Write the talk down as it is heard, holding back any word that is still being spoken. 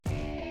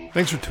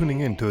Thanks for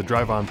tuning in to the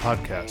Drive On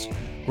podcast,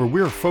 where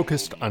we're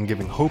focused on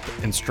giving hope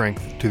and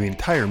strength to the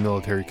entire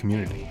military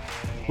community.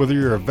 Whether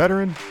you're a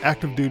veteran,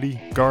 active duty,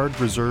 guard,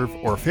 reserve,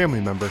 or a family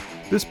member,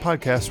 this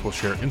podcast will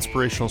share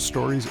inspirational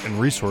stories and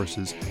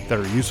resources that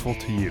are useful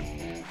to you.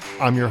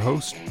 I'm your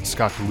host,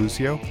 Scott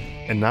DeLucio,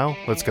 and now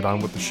let's get on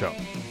with the show.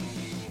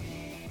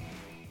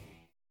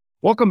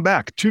 Welcome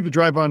back to the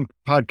Drive On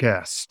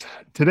podcast.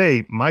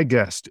 Today, my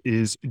guest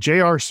is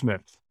J.R.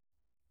 Smith.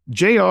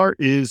 J.R.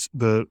 is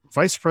the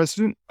vice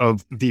president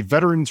of the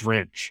Veterans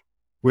Ranch,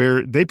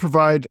 where they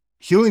provide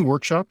healing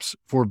workshops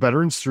for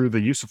veterans through the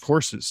use of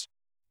horses.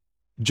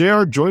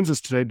 J.R. joins us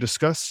today to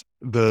discuss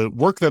the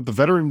work that the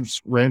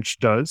Veterans Ranch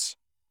does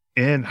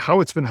and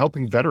how it's been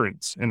helping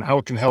veterans and how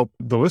it can help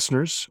the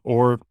listeners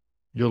or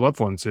your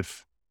loved ones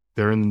if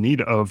they're in need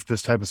of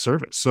this type of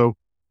service. So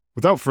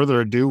without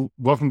further ado,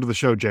 welcome to the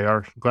show,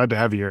 J.R. Glad to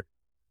have you here.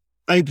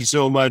 Thank you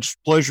so much.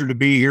 Pleasure to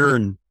be here,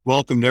 and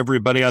welcome to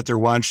everybody out there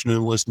watching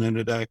and listening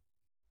today.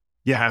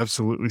 Yeah,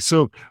 absolutely.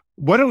 So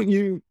why don't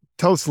you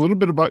tell us a little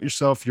bit about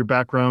yourself, your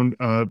background,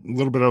 a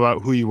little bit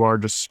about who you are,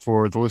 just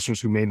for the listeners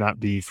who may not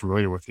be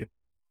familiar with you.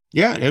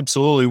 Yeah,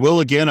 absolutely.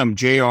 Well, again, I'm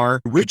JR,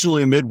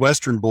 originally a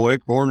Midwestern boy,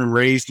 born and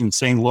raised in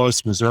St.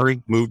 Louis,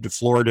 Missouri, moved to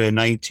Florida in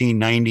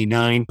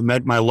 1999,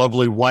 met my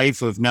lovely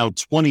wife of now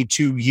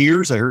 22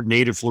 years. I heard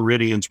native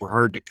Floridians were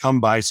hard to come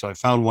by, so I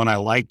found one I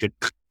liked it,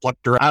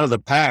 plucked her out of the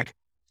pack.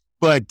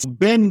 But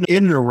been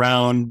in and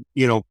around,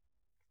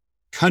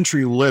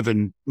 country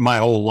living my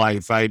whole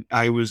life.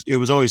 It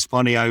was always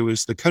funny. I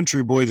was the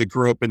country boy that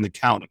grew up in the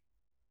county,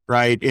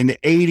 right? In the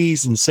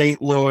 80s in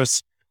St.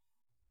 Louis,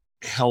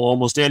 hell,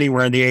 almost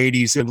anywhere in the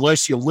 80s,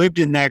 unless you lived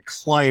in that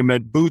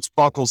climate, boots,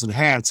 buckles, and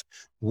hats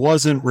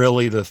wasn't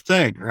really the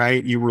thing,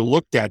 right? You were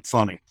looked at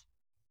funny.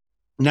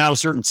 Now,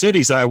 certain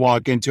cities I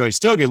walk into, I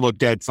still get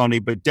looked at funny,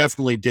 but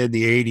definitely did in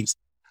the 80s.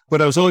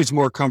 But I was always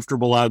more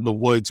comfortable out in the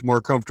woods, more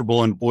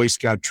comfortable on Boy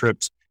Scout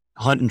trips,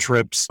 hunting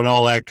trips, and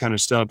all that kind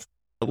of stuff.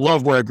 I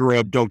love where I grew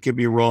up, don't get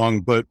me wrong,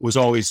 but was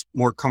always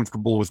more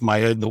comfortable with my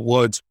head in the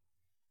woods.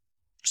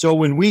 So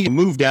when we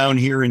moved down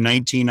here in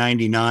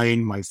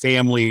 1999, my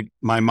family,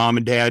 my mom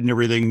and dad and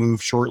everything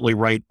moved shortly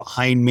right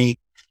behind me.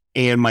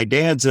 And my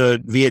dad's a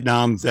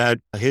Vietnam vet.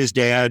 His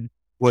dad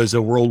was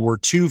a World War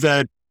II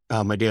vet.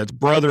 My dad's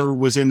brother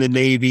was in the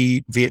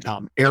Navy,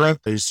 Vietnam era.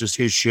 It's just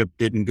his ship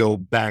didn't go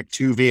back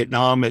to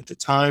Vietnam at the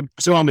time.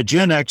 So I'm a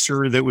Gen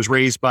Xer that was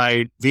raised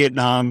by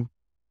Vietnam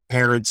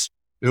parents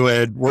who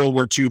had World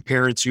War II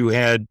parents who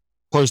had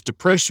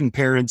post-Depression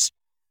parents.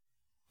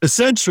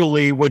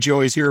 Essentially, what you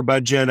always hear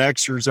about Gen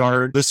Xers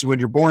are, this is when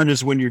you're born, this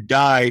is when you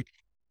die.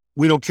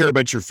 We don't care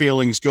about your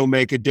feelings. Go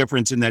make a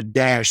difference in that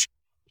dash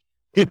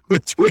in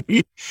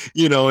between,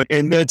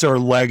 and that's our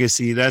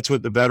legacy. That's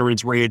what the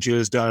Veterans Ranch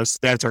is to us.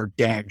 That's our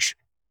dash.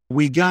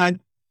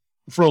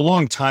 For a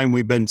long time,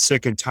 we've been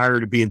sick and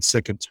tired of being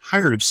sick and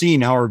tired of seeing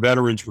how our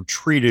veterans were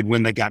treated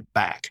when they got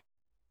back.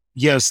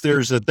 Yes,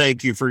 there's a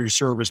thank you for your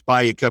service,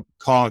 buy you a cup of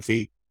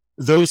coffee,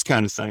 those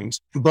kind of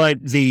things. But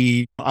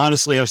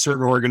honestly, how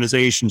certain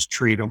organizations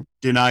treat them,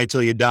 deny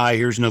till you die,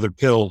 here's another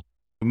pill.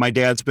 My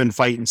dad's been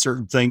fighting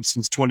certain things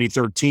since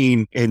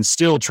 2013 and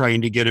still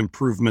trying to get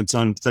improvements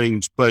on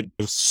things, but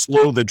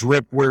slow the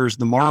drip, where's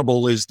the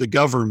marble is the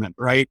government,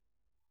 right?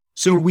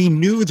 So we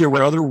knew there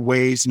were other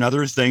ways and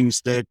other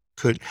things that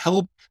could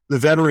help the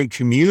veteran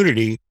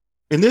community.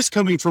 And this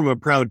coming from a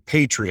proud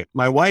patriot.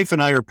 My wife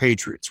and I are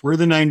patriots. We're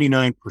the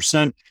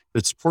 99%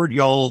 that support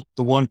y'all,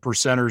 the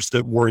 1%ers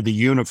that wore the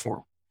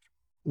uniform.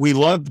 We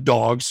love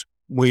dogs.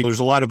 There's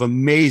a lot of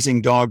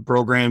amazing dog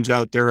programs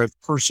out there.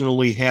 I've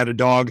personally had a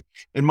dog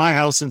in my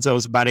house since I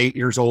was about 8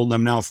 years old, and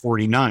I'm now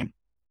 49.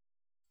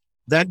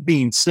 That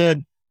being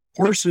said,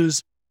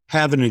 horses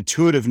have an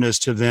intuitiveness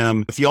to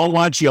them. If y'all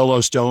watch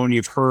Yellowstone,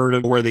 you've heard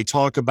of where they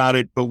talk about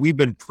it, but we've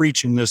been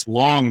preaching this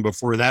long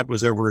before that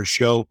was ever a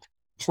show.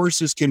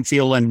 Horses can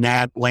feel a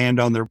gnat land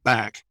on their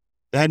back.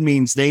 That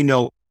means they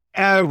know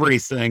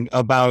everything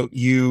about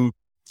you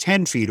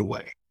 10 feet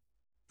away.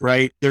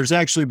 Right? There's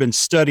actually been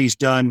studies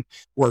done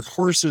where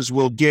horses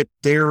will get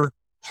their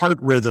heart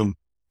rhythm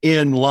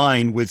in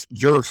line with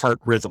your heart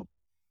rhythm.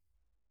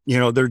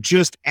 They're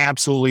just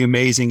absolutely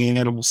amazing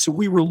animals. So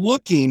we were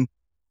looking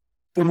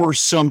for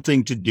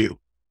something to do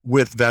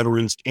with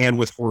veterans and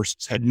with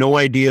horses. Had no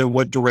idea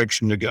what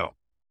direction to go.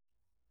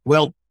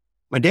 Well,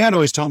 my dad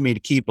always taught me to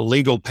keep a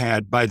legal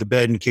pad by the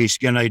bed in case you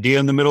get an idea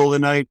in the middle of the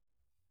night.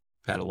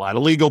 I've had a lot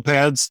of legal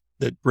pads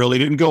that really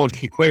didn't go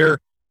anywhere.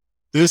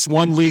 This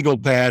one legal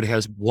pad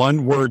has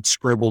one word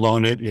scribbled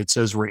on it. It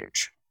says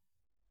ranch.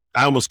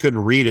 I almost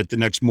couldn't read it the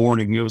next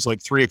morning. It was like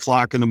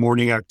 3:00 in the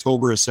morning,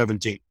 October of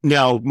 17.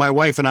 Now, my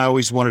wife and I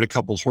always wanted a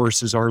couple of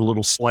horses, our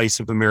little slice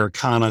of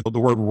Americana. The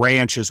word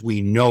ranch as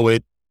we know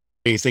it,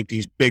 you think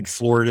these big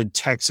Florida,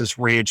 Texas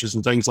ranches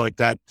and things like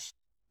that,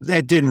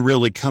 that didn't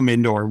really come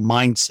into our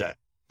mindset.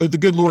 But the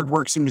good Lord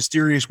works in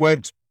mysterious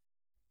ways.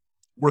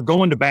 We're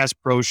going to Bass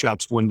Pro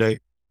Shops one day.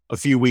 A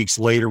few weeks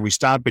later, we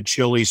stop at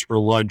Chili's for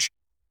lunch.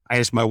 I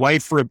asked my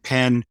wife for a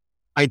pen.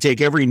 I take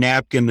every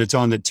napkin that's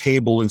on the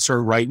table and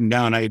start writing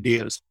down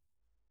ideas.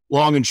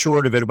 long and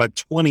short of it, about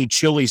 20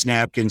 Chili's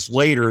napkins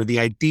later, the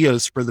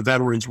Ideas for the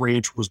Veterans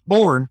Ranch was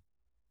born.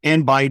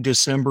 And by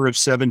December of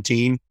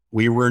 17,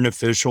 we were an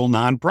official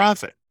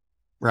nonprofit,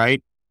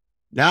 right?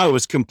 Now it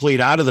was complete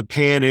out of the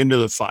pan into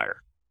the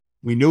fire.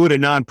 We knew what a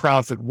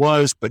nonprofit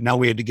was, but now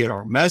we had to get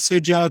our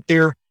message out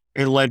there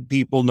and let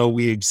people know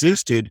we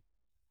existed.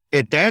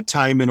 At that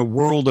time, in a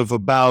world of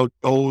about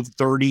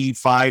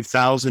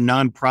 35,000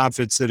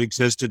 nonprofits that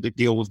existed that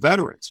deal with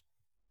veterans.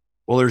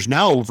 Well, there's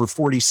now over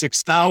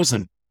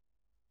 46,000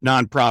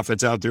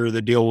 nonprofits out there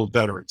that deal with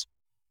veterans.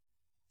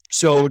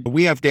 So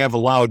we have to have a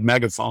loud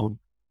megaphone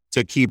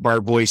to keep our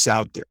voice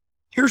out there.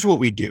 Here's what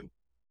we do.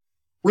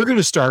 We're going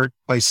to start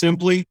by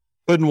simply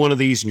putting one of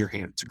these in your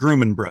hand. It's a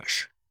grooming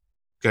brush.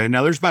 Okay.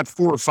 Now there's about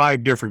 4 or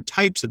 5 different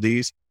types of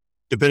these,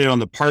 depending on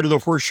the part of the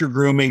horse you're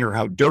grooming or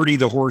how dirty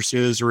the horse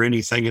is or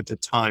anything at the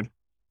time.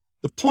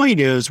 The point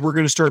is we're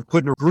going to start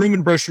putting a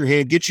grooming brush in your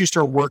hand, get you to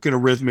start working a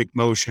rhythmic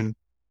motion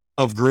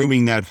of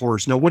grooming that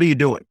horse. Now, what are you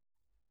doing?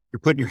 You're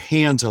putting your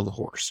hands on the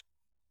horse.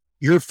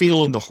 You're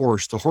feeling the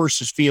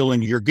horse is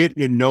feeling, you're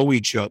getting to know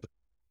each other.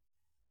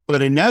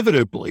 But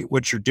inevitably,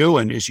 what you're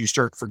doing is you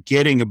start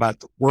forgetting about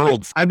the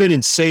world. I've been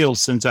in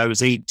sales since I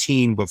was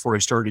 18 before I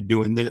started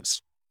doing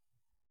this.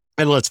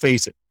 And let's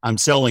face it, I'm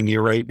selling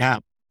you right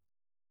now.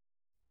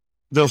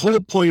 The whole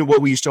point of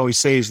what we used to always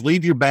say is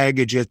leave your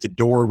baggage at the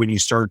door when you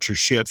start your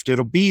shift.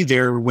 It'll be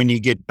there when you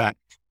get back.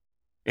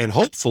 And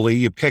hopefully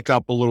you pick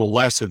up a little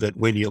less of it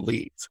when you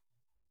leave.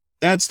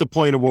 That's the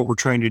point of what we're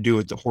trying to do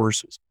with the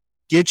horses.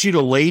 Get you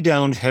to lay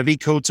down heavy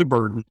coats of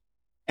burden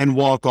and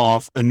walk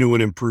off a new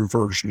and improved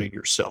version of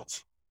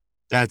yourself.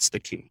 That's the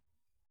key.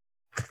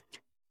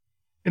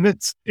 And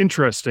it's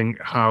interesting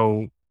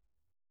how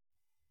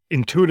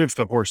intuitive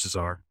the horses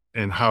are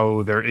and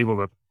how they're able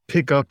to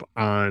pick up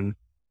on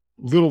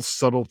little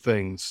subtle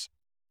things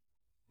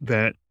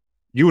that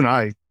you and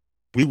I,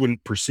 we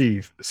wouldn't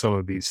perceive some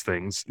of these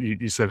things.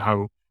 You said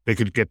how they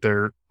could get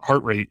their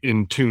heart rate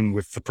in tune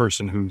with the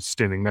person who's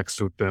standing next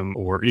to them,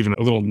 or even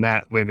a little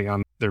gnat landing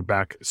on their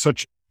back,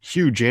 such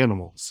huge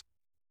animals.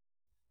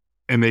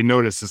 And they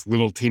notice this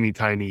little teeny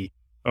tiny,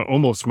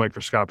 almost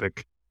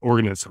microscopic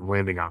organism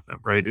landing on them,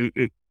 right?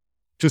 It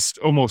just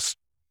almost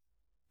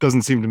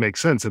doesn't seem to make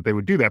sense that they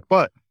would do that.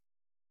 But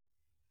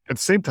at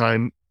the same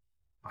time,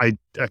 I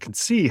can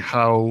see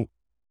how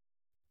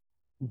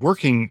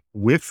working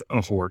with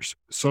a horse,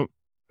 so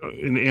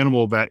an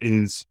animal that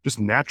is just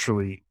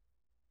naturally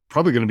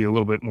probably going to be a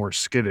little bit more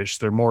skittish.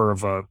 They're more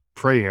of a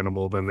prey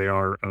animal than they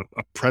are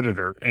a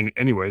predator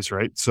anyways,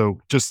 right? So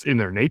just in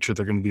their nature,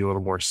 they're going to be a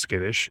little more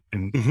skittish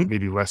and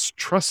maybe less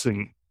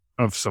trusting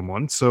of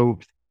someone. So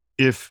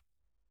if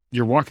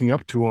you're walking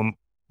up to them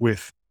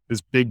with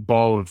this big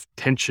ball of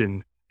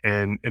tension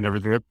and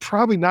everything, they're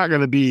probably not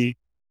going to be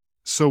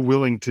so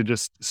willing to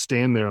just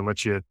stand there and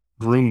let you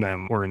groom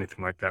them or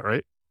anything like that,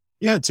 right?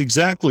 Yeah, it's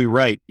exactly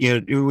right.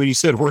 You know, when you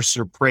said horses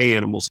are prey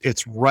animals,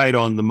 it's right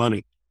on the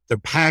money. They're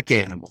pack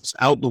animals.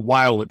 Out in the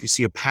wild, if you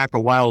see a pack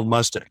of wild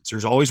mustangs,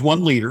 there's always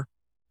one leader,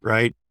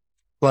 right?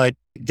 But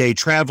they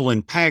travel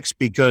in packs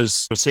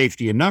because of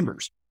safety in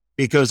numbers,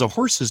 because a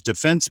horse's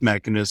defense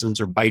mechanisms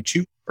are bite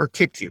you or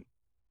kick you.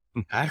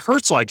 That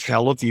hurts like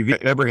hell if you've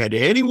ever had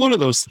any one of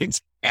those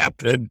things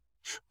happen.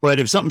 But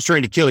if something's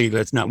trying to kill you,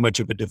 that's not much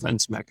of a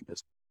defense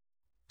mechanism.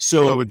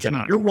 So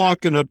you're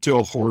walking up to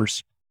a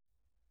horse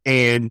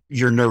and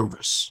you're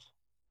nervous,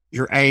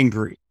 you're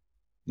angry,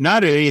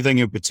 not at anything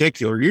in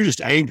particular. You're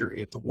just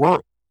angry at the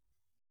world.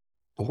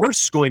 The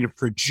horse is going to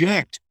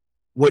project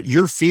what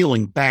you're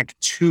feeling back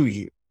to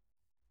you.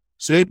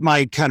 So it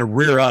might kind of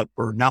rear up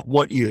or not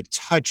want you to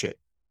touch it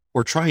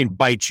or try and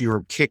bite you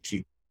or kick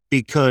you,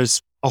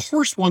 because a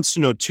horse wants to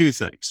know 2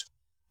 things.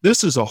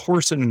 This is a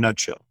horse in a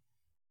nutshell.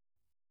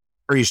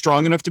 Are you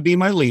strong enough to be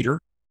my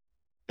leader?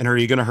 And are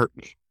you going to hurt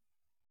me?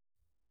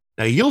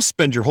 Now, you'll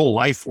spend your whole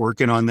life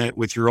working on that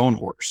with your own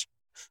horse.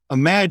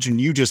 Imagine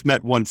you just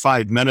met one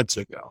 5 minutes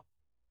ago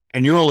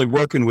and you're only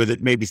working with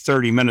it maybe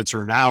 30 minutes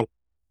or an hour.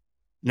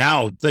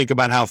 Now think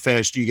about how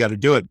fast you got to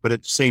do it. But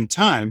at the same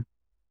time,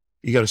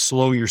 you got to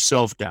slow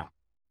yourself down.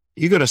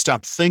 You got to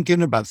stop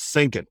thinking about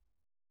thinking,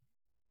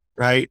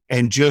 right?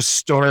 And just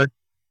start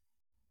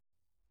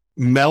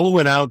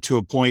mellowing out to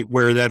a point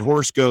where that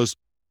horse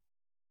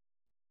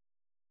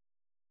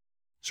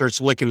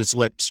starts licking its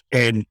lips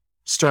and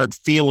start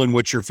feeling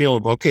what you're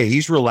feeling. Okay,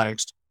 he's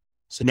relaxed.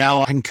 So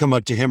now I can come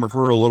up to him or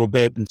her a little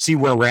bit and see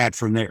where we're at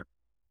from there.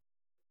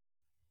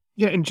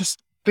 Yeah. And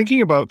just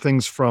thinking about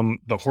things from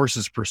the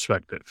horse's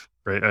perspective,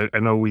 right? I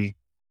know we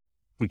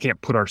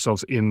can't put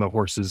ourselves in the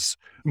horse's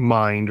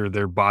mind or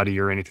their body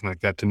or anything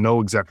like that to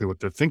know exactly what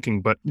they're thinking,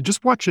 but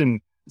just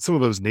watching some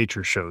of those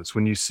nature shows,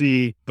 when you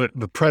see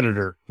the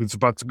predator who's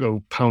about to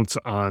go pounce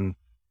on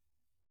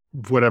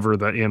whatever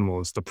the animal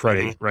is, the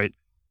prey, right?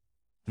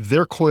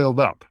 They're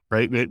coiled up,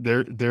 right?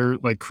 They're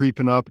like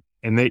creeping up,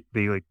 and they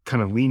like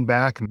kind of lean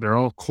back and they're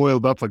all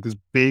coiled up like this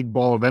big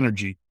ball of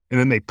energy, and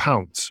then they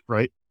pounce,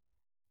 right?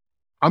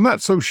 I'm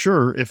not so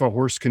sure if a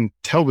horse can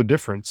tell the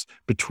difference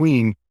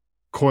between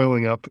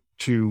coiling up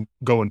to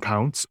go and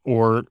pounce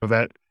or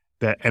that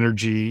that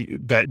energy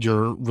that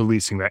you're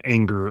releasing, that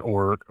anger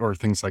or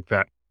things like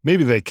that.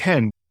 Maybe they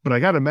can, but I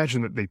got to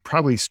imagine that they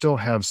probably still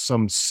have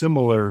some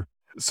similar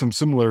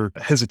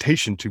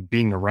hesitation to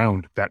being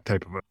around that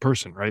type of a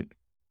person, right?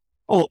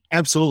 Oh,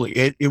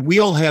 absolutely. We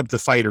all have the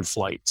fight or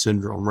flight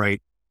syndrome,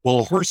 right? Well,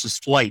 a horse is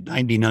flight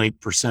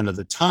 99% of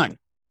the time.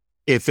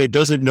 If it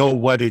doesn't know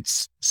what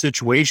its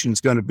situation is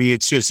going to be,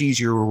 it's just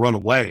easier to run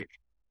away.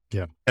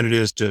 Yeah. Than it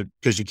is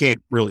because you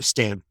can't really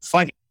stand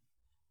fight.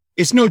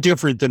 It's no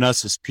different than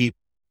us as people.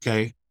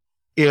 Okay.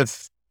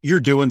 If you're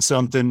doing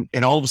something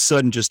and all of a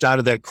sudden, just out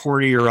of that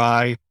corner of your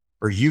eye,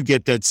 or you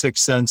get that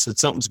sixth sense that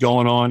something's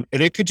going on,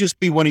 and it could just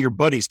be one of your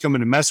buddies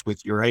coming to mess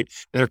with you, right?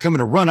 They're coming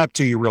to run up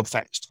to you real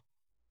fast.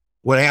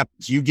 What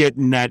happens? You get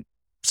in that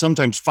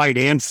sometimes fight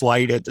and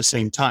flight at the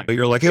same time.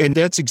 You're like, and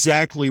that's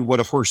exactly what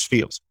a horse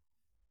feels.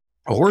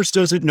 A horse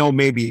doesn't know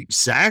maybe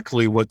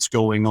exactly what's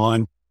going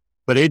on,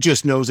 but it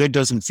just knows it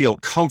doesn't feel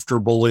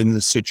comfortable in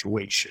the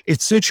situation.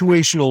 It's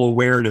situational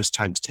awareness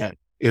times 10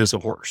 is a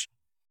horse.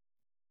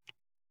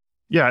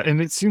 Yeah.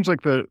 And it seems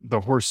like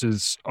the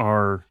horses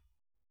are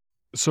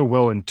so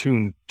well in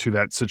tune to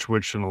that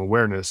situational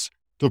awareness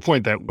to the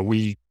point that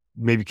we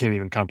maybe can't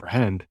even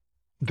comprehend,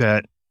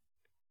 that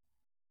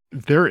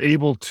they're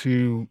able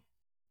to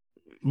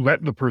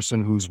let the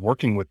person who's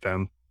working with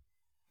them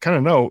kind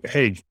of know,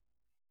 hey,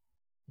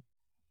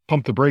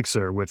 pump the brakes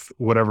there with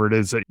whatever it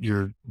is that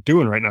you're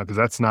doing right now, because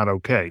that's not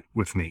okay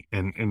with me.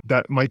 And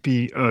that might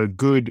be a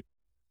good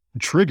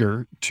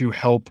trigger to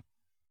help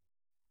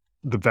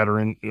the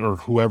veteran or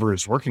whoever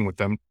is working with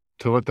them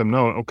to let them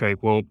know, okay,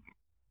 well,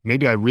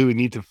 maybe I really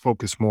need to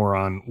focus more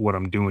on what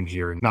I'm doing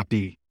here and not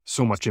be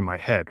so much in my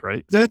head,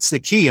 right? That's the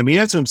key. I mean,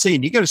 that's what I'm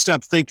saying. You got to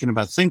stop thinking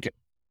about thinking.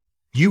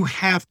 You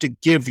have to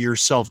give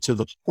yourself to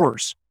the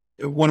horse.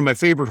 One of my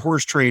favorite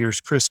horse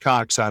trainers, Chris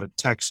Cox out of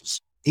Texas,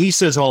 he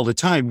says all the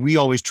time, we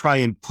always try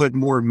and put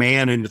more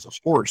man into the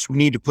horse. We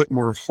need to put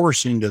more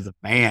horse into the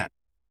man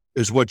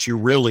is what you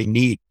really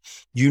need.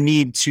 You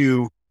need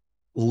to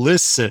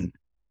listen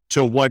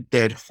to what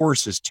that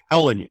horse is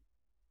telling you,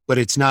 but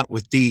it's not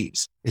with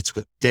these, it's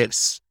with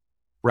this,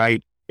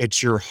 right?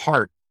 It's your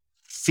heart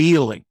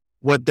feeling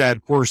what that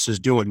horse is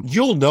doing.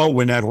 You'll know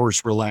when that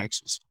horse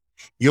relaxes.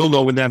 You'll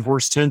know when that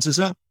horse tenses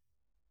up,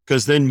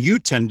 because then you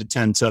tend to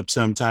tense up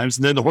sometimes,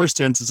 and then the horse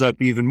tenses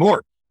up even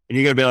more. And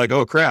you got to be like,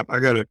 oh crap, I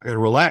gotta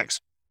relax.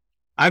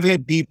 I've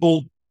had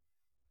people,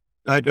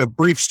 a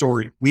brief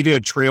story. We did a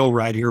trail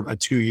ride here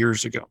about 2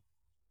 years ago,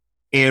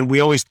 and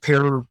we always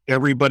pair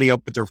everybody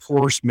up with their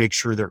horse, make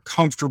sure they're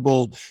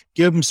comfortable,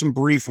 give them some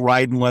brief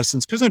riding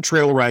lessons. Because on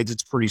trail rides,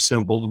 it's pretty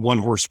simple. One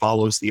horse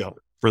follows the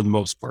other for the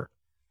most part.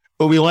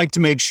 But we like to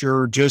make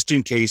sure, just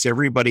in case,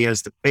 everybody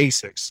has the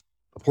basics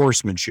of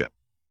horsemanship.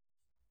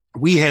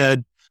 We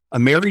had a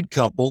married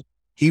couple.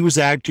 He was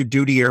active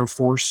duty Air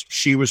Force.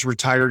 She was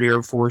retired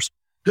Air Force.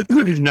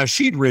 Now,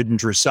 she'd ridden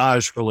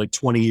dressage for like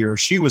 20 years.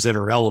 She was in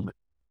her element.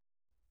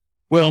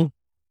 Well,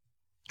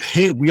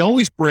 hey, we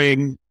always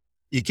bring,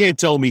 you can't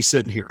tell me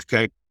sitting here,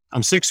 okay?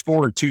 I'm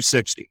 6'4" and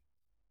 260.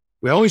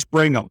 We always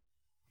bring a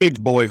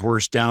big boy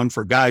horse down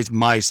for guys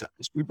my size.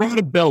 We brought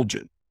a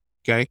Belgian,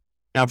 okay?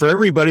 Now, for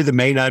everybody that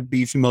may not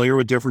be familiar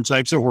with different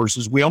types of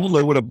horses, we all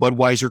know what a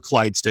Budweiser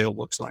Clydesdale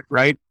looks like,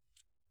 right?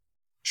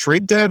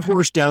 Shrink that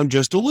horse down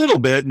just a little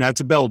bit, and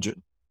that's a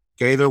Belgian.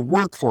 Okay, they're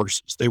work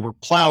horses. They were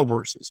plow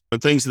horses, and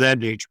things of that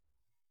nature.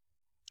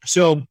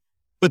 So,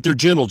 but they're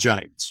gentle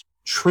giants,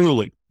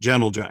 truly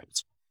gentle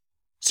giants.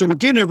 So we're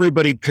getting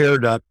everybody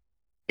paired up,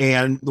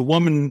 and the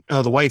woman,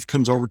 the wife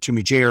comes over to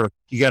me, JR,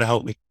 you got to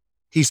help me.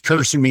 He's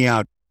cursing me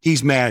out.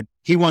 He's mad.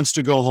 He wants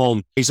to go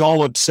home. He's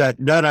all upset.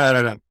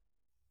 No.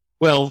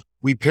 Well,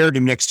 we paired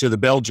him next to the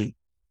Belgian.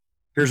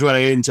 Here's what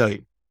I didn't tell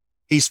you.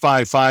 He's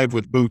 5'5"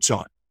 with boots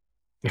on.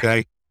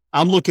 Okay.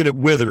 I'm looking at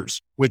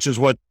withers, which is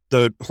what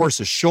the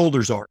horse's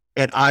shoulders are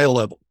at eye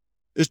level.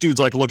 This dude's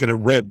like looking at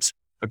ribs.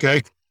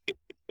 Okay.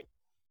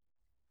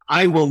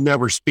 I will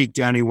never speak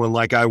to anyone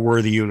like I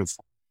wear the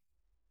uniform.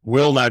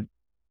 Will not,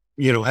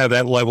 have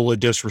that level of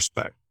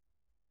disrespect.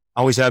 I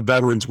always have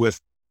veterans with.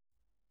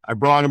 I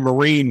brought a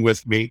Marine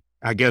with me.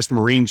 I guess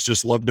Marines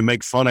just love to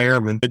make fun of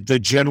airmen. The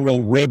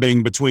general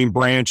ribbing between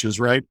branches,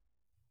 right?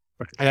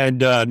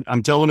 And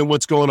I'm telling him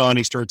what's going on.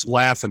 He starts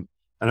laughing.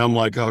 And I'm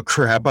like, oh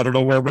crap, I don't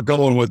know where we're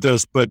going with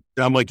this, but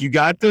I'm like, you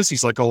got this?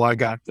 He's like, oh, I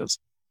got this.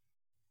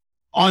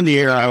 On the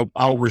air,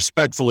 I'll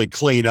respectfully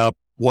clean up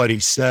what he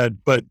said,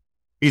 but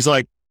he's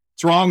like,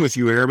 what's wrong with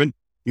you, airman?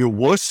 You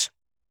wuss?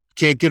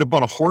 Can't get up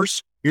on a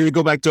horse? You're going to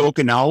go back to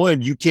Okinawa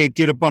and you can't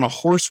get up on a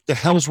horse? What the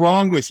hell's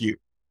wrong with you?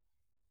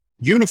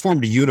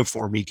 Uniform to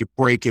uniform, he could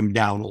break him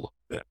down a little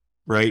bit,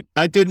 right?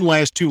 That didn't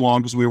last too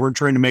long because we weren't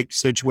trying to make the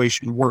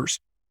situation worse.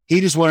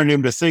 He just wanted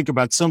him to think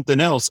about something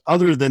else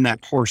other than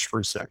that horse for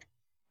a second.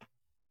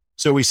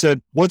 So we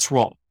said, what's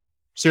wrong?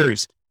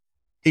 Seriously.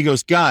 He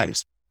goes,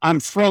 guys, I'm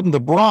from the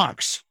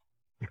Bronx.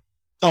 That's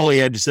all he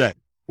had to say.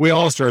 We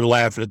all started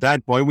laughing at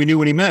that point. We knew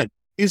what he meant.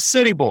 He's a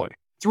city boy,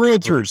 through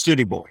and through,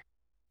 city boy.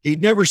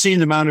 He'd never seen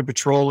the mounted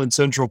patrol in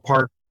Central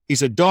Park. He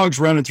said, dogs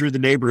running through the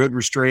neighborhood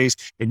were strays,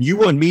 and you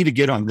want me to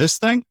get on this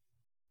thing?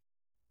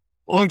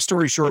 long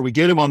story short, we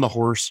get him on the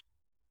horse.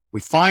 We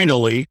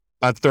finally,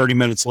 about 30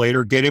 minutes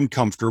later, get him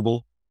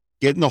comfortable,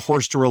 getting the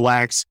horse to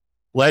relax,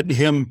 letting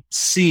him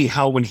see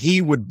how when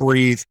he would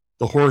breathe,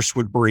 the horse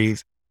would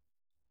breathe.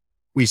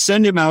 We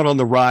send him out on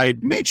the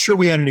ride, made sure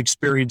we had an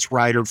experienced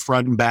rider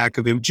front and back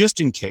of him, just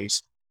in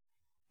case.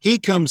 He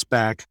comes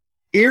back,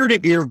 ear to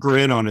ear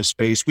grin on his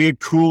face. We had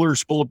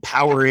coolers full of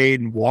Powerade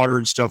and water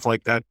and stuff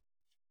like that.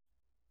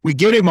 We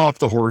get him off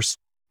the horse.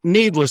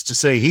 Needless to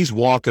say, he's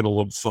walking a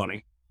little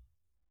funny.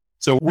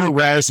 So we're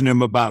razzing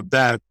him about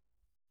that.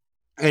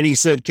 And he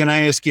said, can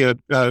I ask you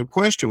a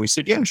question? We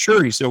said, yeah,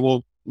 sure. He said,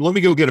 well, let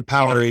me go get a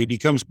Powerade. He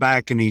comes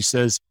back and he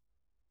says,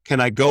 can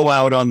I go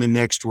out on the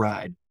next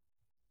ride?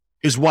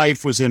 His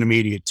wife was in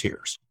immediate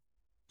tears.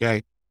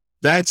 Okay.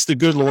 That's the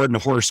good Lord and the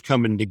horse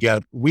coming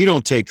together. We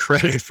don't take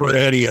credit for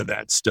any of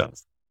that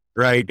stuff.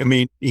 Right. I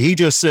mean, he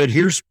just said,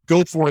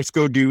 go forth,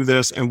 go do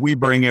this. And we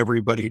bring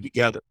everybody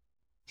together.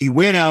 He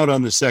went out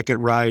on the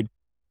second ride.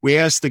 We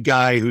asked the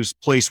guy whose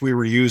place we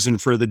were using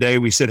for the day.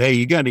 We said, hey,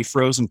 you got any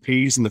frozen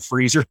peas in the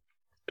freezer?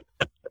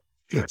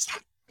 Yes.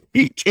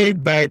 He came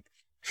back.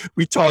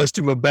 We tossed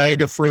him a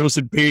bag of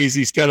frozen peas.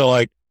 He's kind of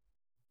like,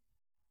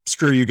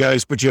 screw you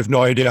guys, but you have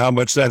no idea how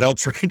much that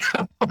helps right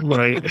now.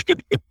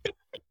 Right.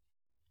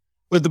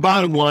 But the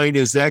bottom line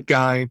is that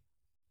guy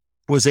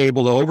was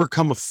able to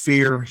overcome a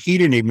fear he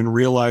didn't even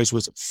realize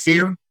was a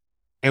fear,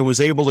 and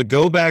was able to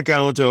go back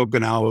out to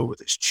Okinawa with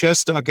his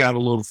chest stuck out a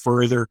little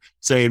further,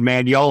 saying,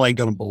 man, y'all ain't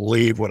going to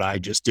believe what I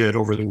just did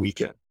over the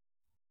weekend.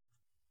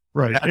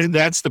 Right. And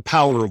that's the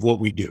power of what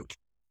we do.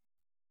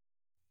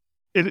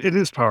 It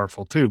is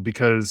powerful too,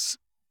 because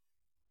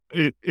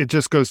it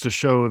just goes to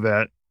show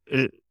that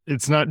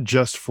it's not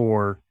just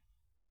for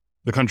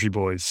the country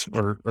boys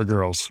or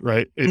girls,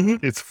 right?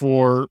 It's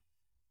for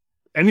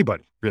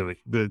anybody, really.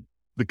 The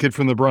kid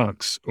from the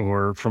Bronx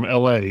or from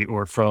LA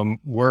or from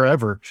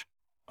wherever.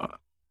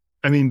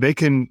 I mean, they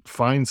can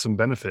find some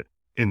benefit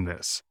in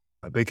this.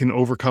 They can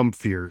overcome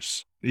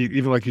fears,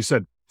 even like you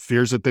said,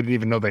 fears that they didn't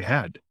even know they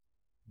had.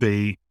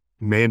 They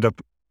may end up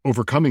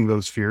overcoming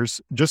those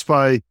fears just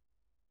by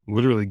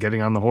literally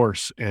getting on the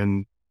horse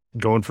and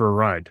going for a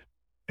ride.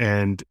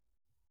 And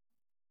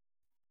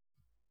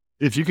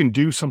if you can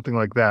do something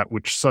like that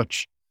with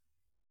such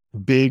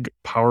big,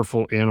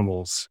 powerful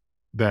animals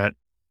that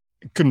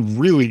can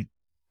really,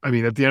 I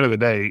mean, at the end of the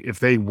day, if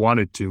they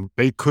wanted to,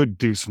 they could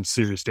do some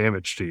serious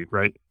damage to you,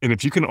 right? And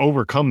if you can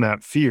overcome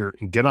that fear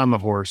and get on the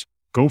horse,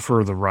 go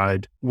for the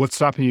ride, what's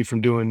stopping you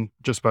from doing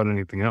just about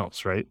anything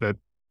else, right? That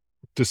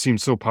just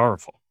seems so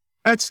powerful.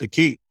 That's the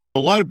key. A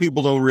lot of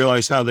people don't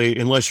realize how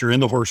unless you're in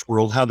the horse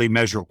world, how they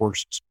measure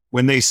horses.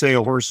 When they say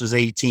a horse is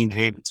 18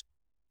 hands,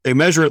 they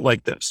measure it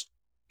like this.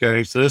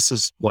 Okay. So this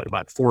is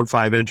about 4 or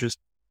 5 inches.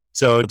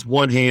 So it's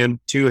 1 hand,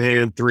 2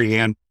 hand, 3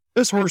 hand.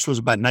 This horse was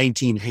about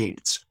 19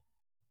 hands.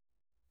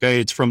 Okay.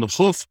 It's from the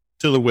hoof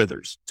to the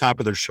withers, top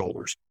of their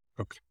shoulders.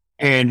 Okay.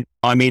 And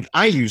I mean,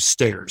 I use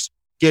stairs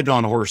getting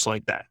on a horse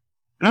like that.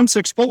 And I'm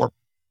 6'4".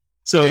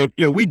 So,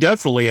 we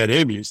definitely had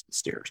him use the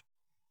stairs.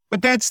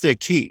 But that's the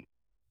key.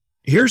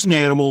 Here's an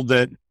animal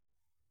that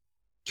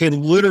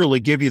can literally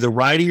give you the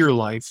ride of your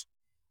life,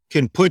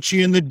 can put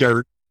you in the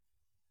dirt,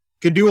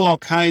 can do all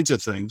kinds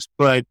of things,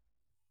 but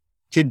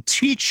can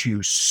teach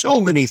you so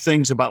many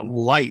things about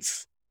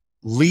life,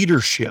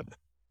 leadership,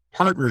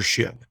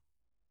 partnership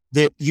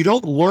that you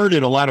don't learn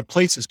in a lot of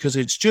places because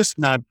it's just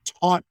not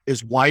taught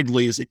as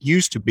widely as it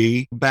used to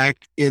be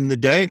back in the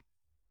day.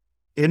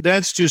 And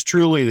that's just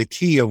truly the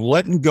key of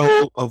letting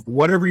go of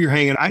whatever you're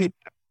hanging.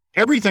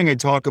 Everything I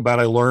talk about,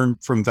 I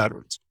learned from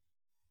veterans.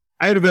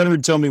 I had a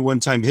veteran tell me one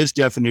time his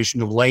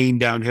definition of laying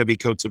down heavy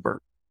coats of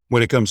burnt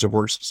when it comes to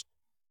horses.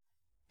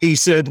 He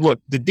said, look,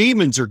 the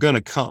demons are going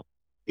to come.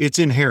 It's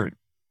inherent.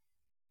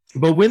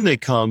 But when they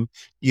come,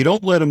 you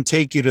don't let them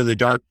take you to the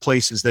dark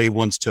places they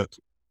once took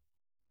you.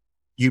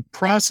 You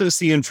process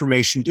the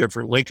information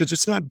differently because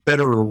it's not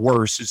better or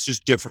worse. It's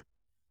just different.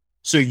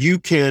 So you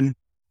can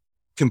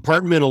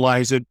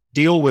compartmentalize it,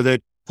 deal with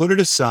it, put it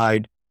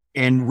aside,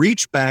 and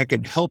reach back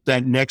and help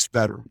that next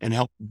veteran and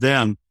help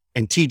them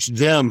and teach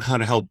them how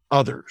to help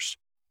others.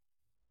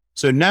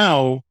 So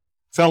now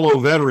fellow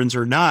veterans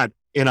are not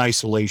in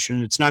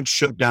isolation. It's not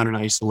shut down and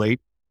isolate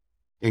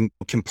and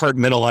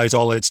compartmentalize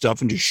all that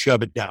stuff and just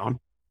shove it down.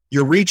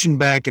 You're reaching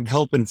back and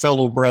helping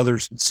fellow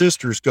brothers and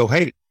sisters go,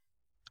 hey,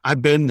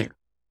 I've been there.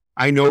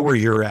 I know where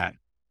you're at.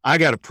 I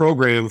got a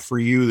program for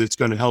you that's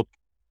going to help.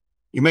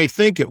 You may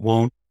think it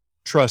won't.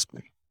 Trust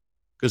me.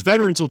 Because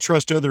veterans will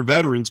trust other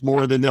veterans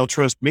more than they'll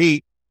trust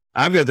me.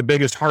 I've got the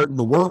biggest heart in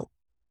the world,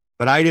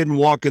 but I didn't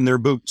walk in their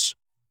boots.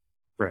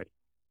 Right.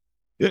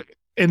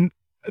 And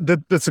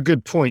that's a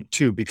good point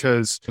too,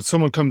 because if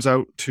someone comes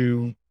out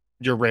to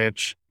your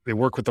ranch, they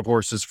work with the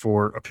horses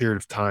for a period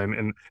of time.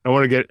 And I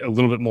want to get a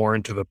little bit more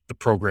into the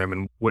program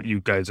and what you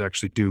guys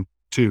actually do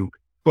too.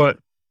 But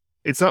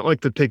it's not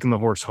like they're taking the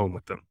horse home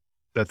with them,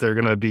 that they're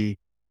going to be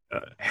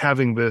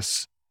having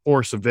this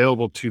horse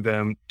available to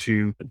them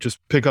to just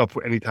pick up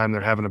anytime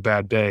they're having a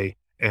bad day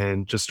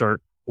and just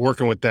start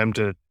working with them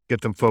to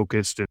get them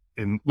focused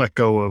and let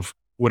go of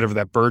whatever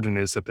that burden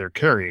is that they're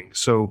carrying.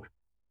 So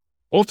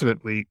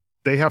ultimately,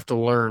 they have to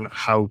learn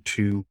how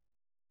to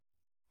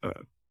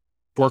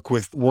work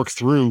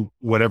through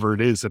whatever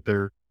it is that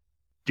they're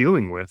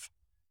dealing with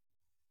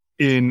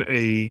in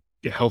a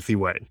healthy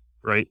way,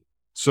 right?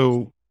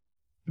 So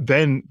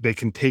then they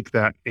can take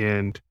that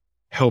and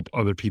help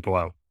other people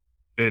out.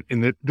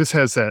 And this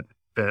has that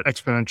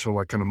exponential,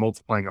 like, kind of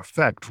multiplying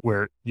effect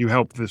where you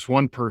help this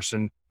one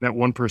person, that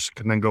one person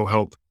can then go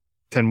help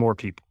 10 more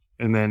people.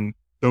 And then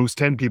those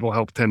 10 people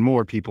help 10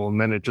 more people. And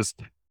then it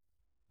just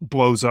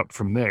blows up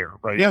from there,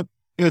 right? Yeah.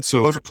 It's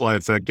a butterfly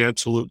effect.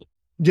 Absolutely.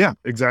 Yeah,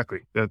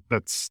 exactly.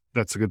 That's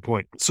a good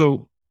point.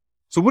 So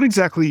what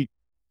exactly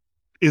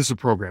is the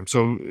program?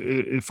 So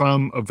if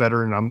I'm a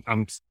veteran,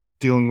 I'm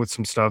dealing with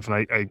some stuff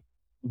and I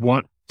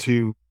want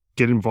to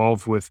get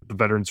involved with the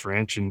Veterans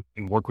Ranch and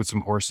work with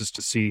some horses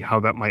to see how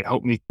that might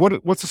help me.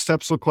 What's the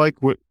steps look like?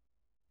 What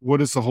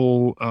is the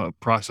whole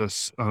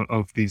process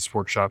of these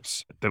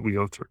workshops that we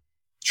go through?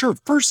 Sure.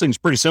 First thing's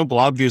pretty simple.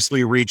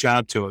 Obviously, reach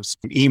out to us.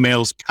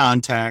 Emails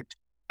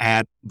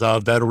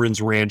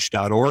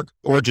contact@theveteransranch.org,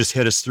 or just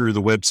hit us through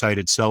the website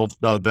itself,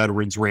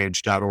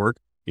 theveteransranch.org.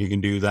 You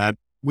can do that.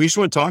 We just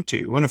want to talk to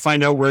you. We want to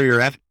find out where you're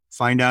at,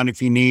 find out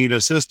if you need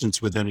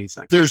assistance with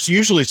anything. There's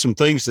usually some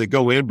things that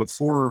go in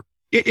before,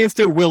 if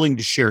they're willing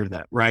to share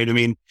that, right? I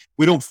mean,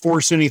 we don't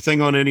force anything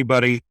on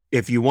anybody.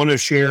 If you want to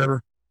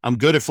share, I'm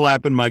good at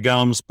flapping my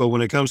gums, but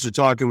when it comes to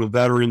talking with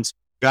veterans,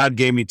 God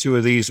gave me 2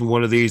 of these and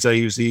 1 of these. I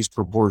use these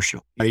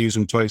proportional. I use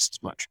them twice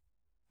as much.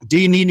 Do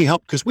you need any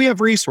help? Because we have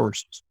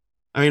resources.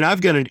 I mean, I've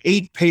got an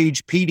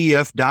 8-page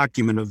PDF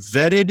document of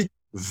vetted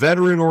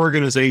veteran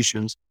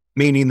organizations,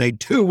 meaning they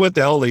do what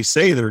the hell they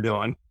say they're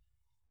doing.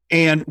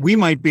 And we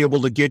might be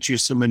able to get you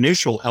some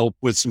initial help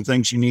with some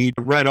things you need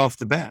right off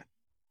the bat.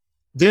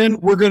 Then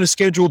we're going to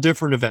schedule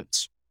different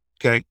events.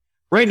 Okay.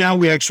 Right now,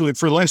 we actually,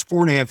 for the last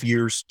 4.5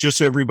 years, just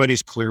so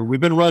everybody's clear, we've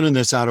been running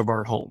this out of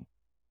our home.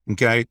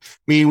 Okay.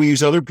 Meaning we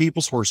use other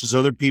people's horses,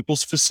 other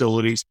people's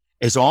facilities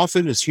as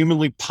often as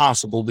humanly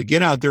possible to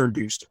get out there and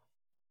do stuff.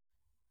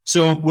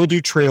 So we'll do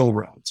trail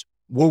runs.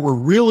 What we're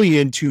really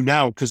into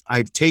now, because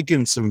I've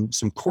taken some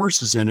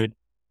courses in it,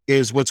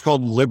 is what's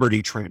called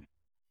liberty training.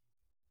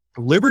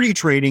 Liberty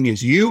training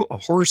is you, a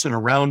horse in a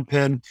round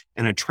pen,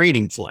 and a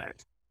training flag.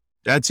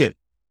 That's it.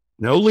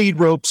 No lead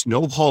ropes,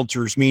 no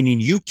halters, meaning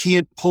you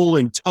can't pull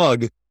and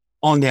tug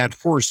on that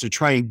horse to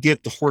try and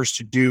get the horse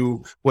to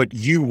do what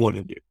you want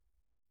to do.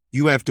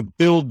 You have to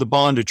build the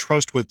bond of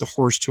trust with the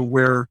horse to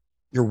where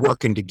you're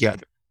working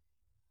together.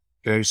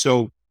 Okay.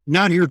 So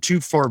not here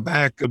too far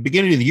back,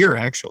 beginning of the year,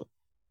 actually,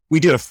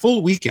 we did a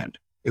full weekend.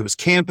 It was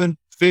camping,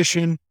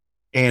 fishing,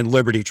 and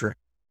liberty training.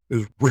 It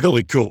was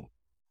really cool.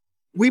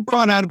 We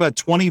brought out about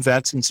 20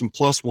 vets and some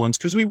plus ones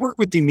because we work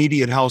with the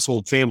immediate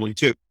household family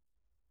too.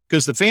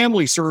 Because the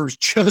family serves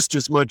just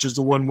as much as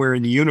the one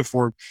wearing the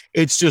uniform.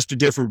 It's just a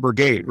different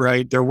brigade,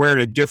 right? They're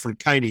wearing a different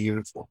kind of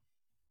uniform.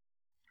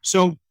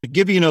 So to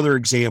give you another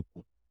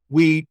example,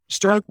 we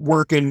start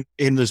working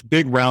in this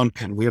big round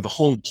pen. We have a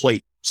home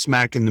plate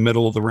smack in the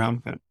middle of the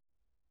round pen.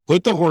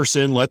 Put the horse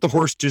in, let the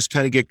horse just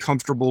kind of get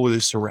comfortable with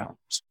his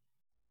surroundings.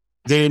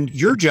 Then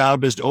your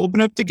job is to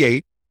open up the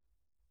gate.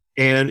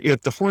 And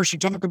if the horse, you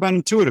talk about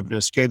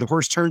intuitiveness, okay, the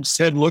horse turns his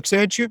head and looks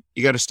at you,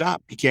 you got to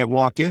stop. You can't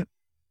walk in.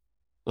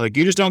 Like,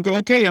 you just don't go,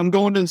 okay, I'm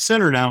going to the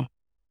center now.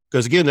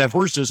 Because again, that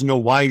horse doesn't know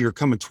why you're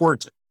coming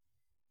towards it.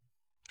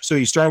 So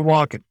you start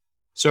walking.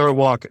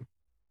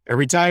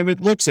 Every time it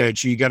looks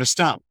at you, you got to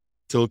stop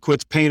till it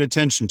quits paying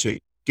attention to you.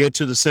 Get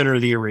to the center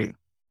of the arena.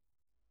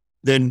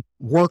 Then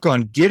work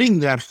on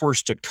getting that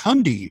horse to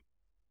come to you.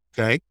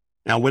 Okay.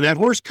 Now, when that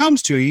horse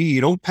comes to you,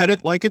 you don't pet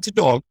it like it's a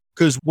dog,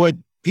 because what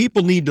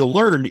people need to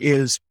learn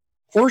is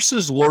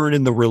horses learn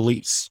in the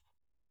release.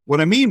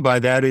 What I mean by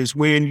that is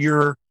when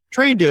you're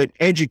trying to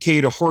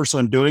educate a horse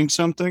on doing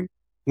something,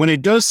 when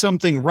it does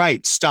something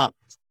right, stop.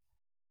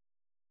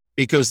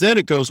 Because then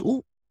it goes,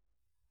 ooh,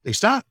 they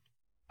stopped.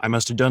 I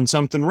must have done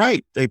something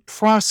right. They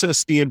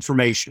process the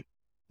information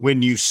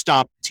when you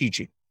stop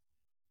teaching.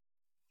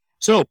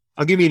 So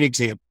I'll give you an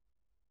example.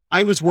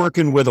 I was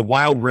working with a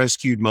wild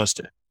rescued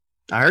Mustang.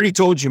 I already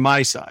told you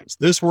my size.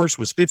 This horse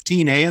was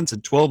 15 hands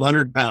and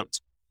 1,200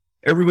 pounds.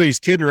 Everybody's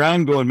kidding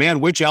around going, man,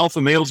 which alpha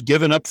male's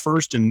giving up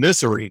first in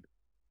this arena,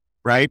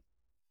 right?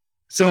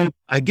 So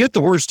I get the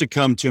horse to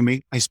come to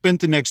me. I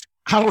spent the next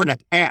hour and a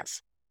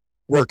half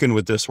working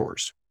with this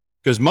horse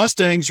because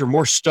Mustangs are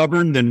more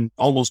stubborn than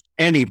almost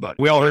anybody.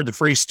 We all heard the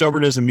phrase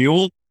stubborn as a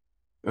mule.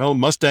 Well,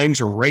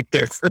 Mustangs are right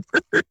there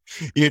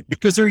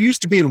because they're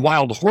used to being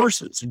wild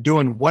horses and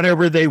doing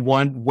whatever they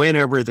want,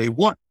 whenever they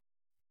want.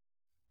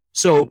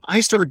 So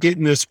I started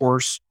getting this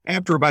horse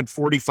after about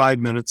 45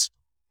 minutes,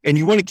 and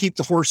you want to keep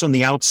the horse on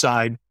the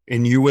outside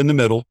and you in the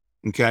middle.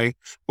 Okay.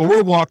 But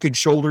we're walking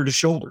shoulder to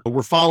shoulder.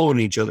 We're following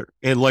each other.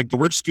 And like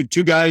we're just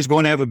 2 guys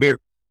going to have a beer.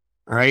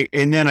 All right.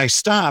 And then I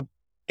stop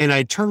and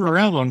I turn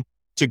around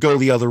to go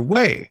the other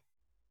way.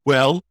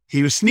 Well,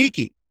 he was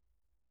sneaky.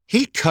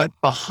 He cut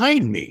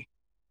behind me.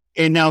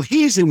 And now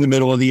he's in the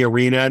middle of the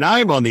arena and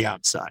I'm on the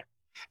outside.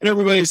 And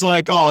everybody's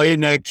like, oh,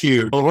 isn't that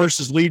cute? The horse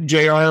is leading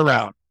JR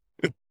around.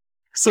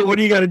 So what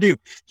do you got to do?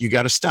 You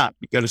got to stop.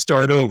 You got to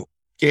start over.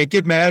 Can't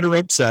get mad or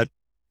upset.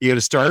 You got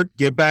to start,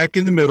 get back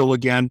in the middle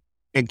again,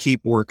 and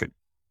keep working.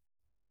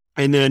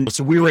 And then,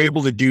 so we were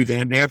able to do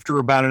that. And after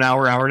about an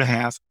hour, hour and a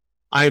half,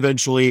 I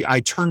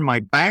turned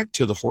my back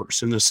to the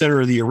horse in the center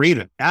of the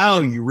arena. Now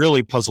you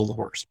really puzzle the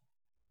horse.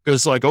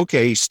 Because it's like,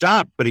 okay, he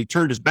stopped, but he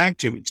turned his back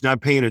to me. He's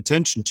not paying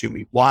attention to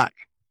me. Why?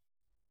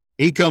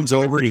 He comes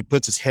over and he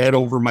puts his head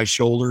over my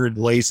shoulder and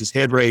lays his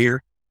head right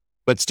here.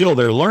 But still,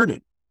 they're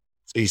learning.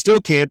 So you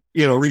still can't,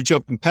 reach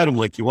up and pet him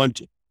like you want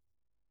to.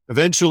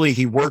 Eventually,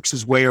 he works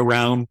his way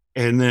around,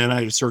 and then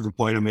at a certain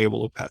point, I'm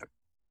able to pet him.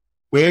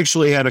 We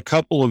actually had a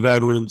couple of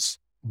veterans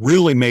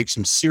really make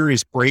some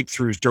serious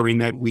breakthroughs during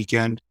that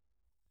weekend.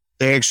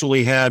 They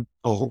actually had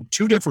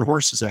two different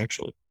horses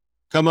actually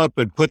come up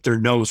and put their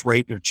nose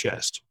right in their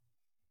chest,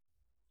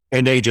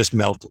 and they just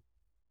melted.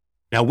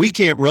 Now, we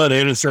can't run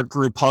in and start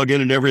group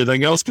hugging and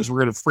everything else because we're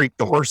going to freak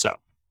the horse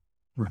out.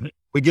 Right.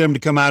 We get them to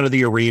come out of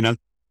the arena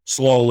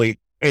slowly,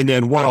 and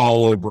then we're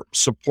all over,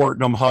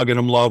 supporting them, hugging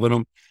them, loving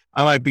them.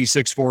 I might be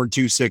 6'4" and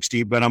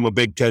 260, but I'm a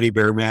big teddy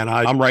bear, man.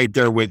 I'm right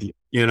there with you,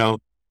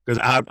 because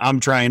I'm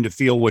trying to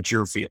feel what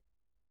you're feeling.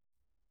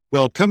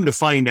 Well, come to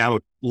find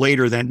out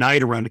later that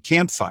night around a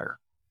campfire,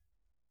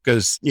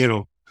 because,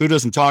 who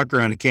doesn't talk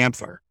around a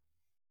campfire?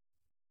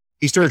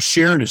 He starts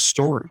sharing his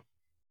story.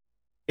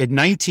 At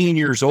 19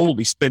 years old,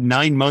 he spent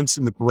 9 months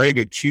in the brig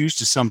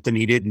accused of something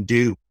he didn't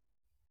do.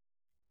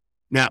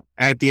 Now,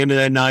 at the end of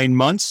that 9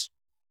 months,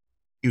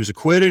 he was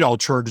acquitted. All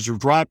charges were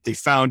dropped. They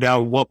found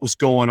out what was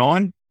going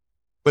on.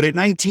 But at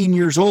 19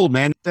 years old,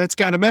 man, that's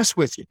got to mess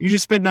with you. You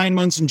just spent 9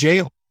 months in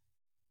jail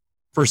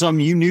for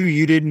something you knew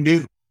you didn't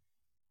do.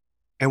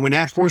 And when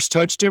that horse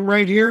touched him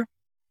right here,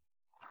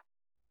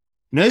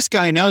 now this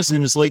guy now is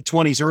in his late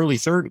 20s, early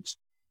 30s.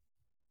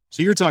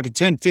 So you're talking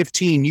 10,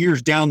 15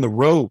 years down the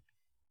road.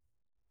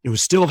 It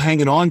was still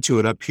hanging on to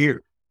it up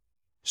here.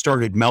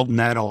 Started melting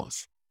that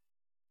off.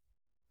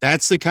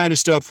 That's the kind of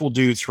stuff we'll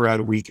do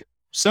throughout a weekend.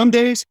 Some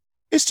days,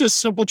 it's just a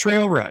simple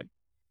trail ride.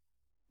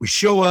 We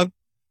show up.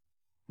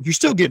 You're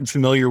still getting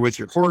familiar with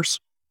your horse,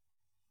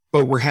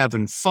 but we're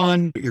having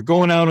fun. You're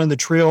going out on the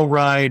trail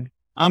ride.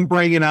 I'm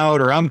bringing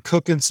out, or I'm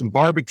cooking some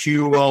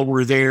barbecue while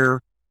we're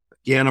there.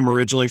 Again, I'm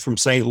originally from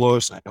St.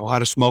 Louis. I know how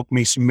to smoke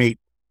me some meat.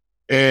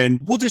 And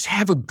we'll just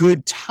have a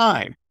good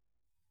time.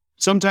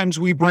 Sometimes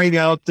we bring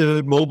out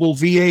the mobile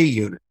VA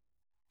unit,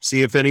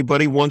 see if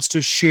anybody wants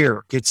to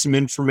share, get some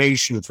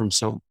information from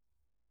someone.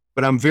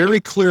 But I'm very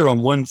clear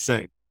on one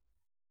thing.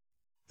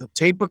 No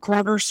tape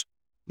recorders,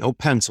 no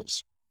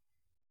pencils.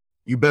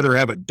 You better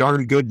have a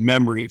darn good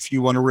memory if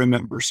you want to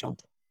remember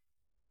something.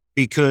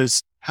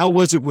 Because how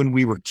was it when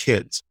we were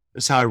kids?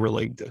 That's how I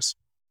relate this.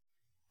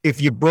 If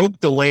you broke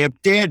the lamp,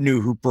 Dad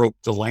knew who broke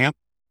the lamp.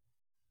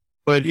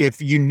 But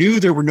if you knew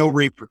there were no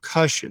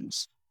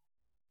repercussions,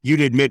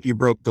 you'd admit you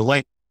broke the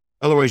lamp.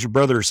 Otherwise, your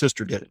brother or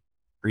sister did it,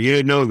 or you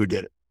didn't know who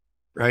did it,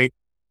 right?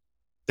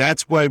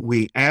 That's why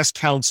we ask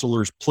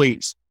counselors,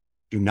 please,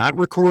 do not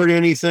record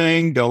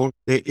anything.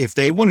 If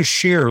they want to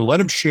share, let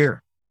them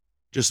share.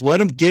 Just let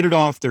them get it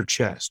off their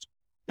chest.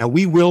 Now,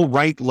 we will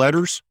write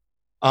letters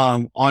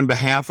on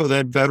behalf of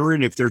that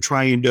veteran if they're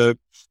trying to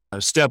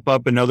step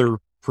up another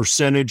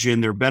percentage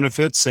in their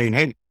benefits, saying,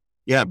 hey,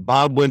 yeah,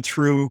 Bob went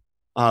through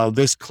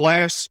this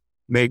class,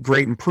 made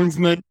great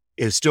improvement,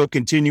 is still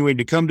continuing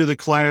to come to the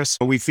class.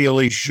 We feel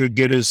he should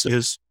get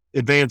his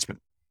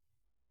advancement.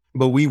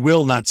 But we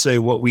will not say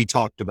what we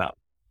talked about.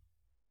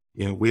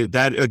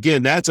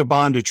 That's a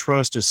bond of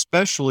trust,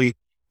 especially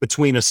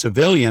between a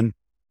civilian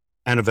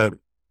and a veteran.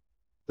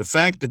 The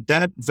fact that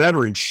that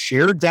veteran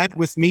shared that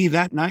with me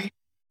that night,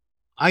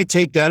 I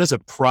take that as a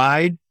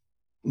pride.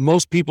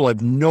 Most people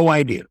have no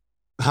idea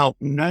how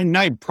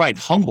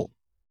humble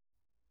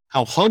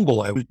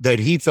I was that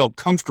he felt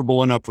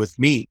comfortable enough with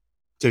me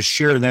to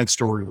share that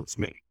story with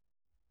me.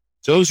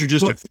 So those are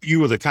just a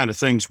few of the kind of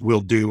things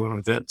we'll do on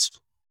events.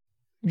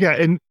 Yeah.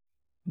 And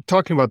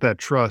talking about that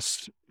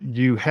trust,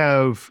 you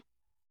have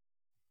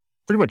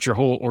pretty much your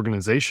whole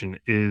organization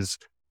is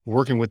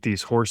working with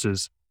these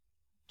horses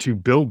to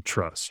build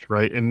trust,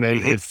 right? And then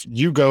if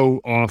you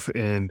go off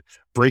and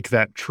break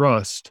that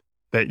trust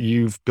that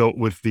you've built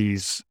with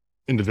these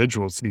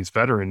individuals, these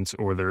veterans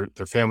or their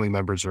family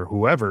members or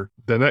whoever,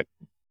 then that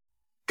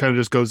kind of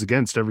just goes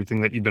against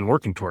everything that you've been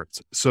working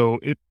towards. So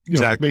it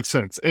makes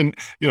sense. And,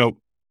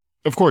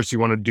 of course you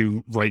want to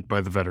do right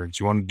by the veterans.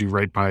 You want to do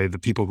right by the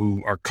people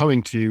who are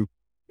coming to you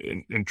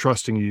and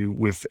trusting you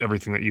with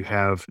everything that you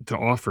have to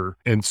offer.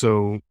 And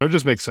so it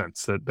just makes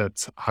sense that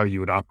that's how you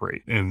would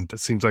operate. And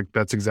it seems like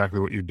that's exactly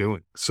what you're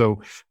doing.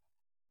 So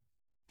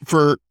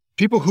for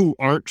people who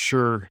aren't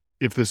sure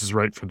if this is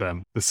right for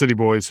them, the city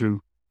boys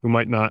who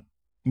might not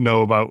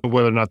know about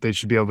whether or not they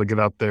should be able to get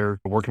out there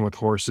working with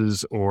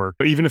horses, or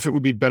even if it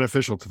would be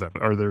beneficial to them,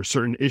 are there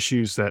certain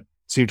issues that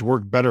seem to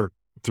work better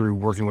through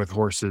working with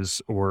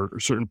horses, or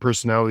certain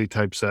personality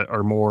types that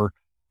are more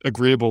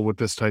agreeable with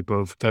this type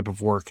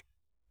of work,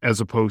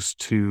 as opposed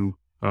to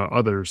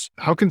others.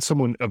 How can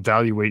someone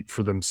evaluate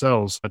for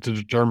themselves to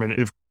determine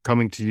if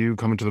coming to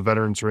the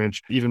Veterans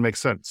Ranch even makes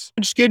sense?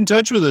 Just get in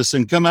touch with us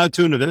and come out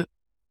to an event.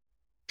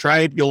 Try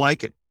it. You'll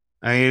like it.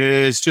 I mean,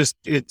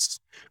 it's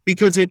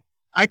because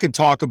I could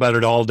talk about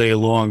it all day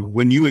long.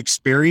 When you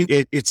experience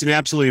it, it's an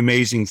absolutely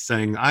amazing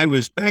thing. I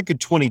was back in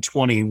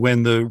 2020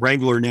 when the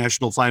Wrangler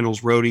National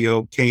Finals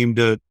Rodeo came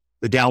to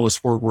the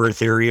Dallas-Fort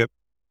Worth area.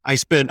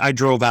 I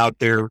drove out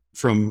there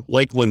from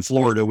Lakeland,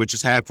 Florida, which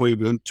is halfway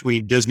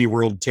between Disney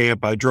World and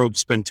Tampa. I drove to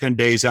spend 10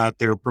 days out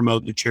there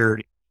promoting the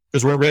charity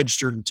because we're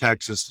registered in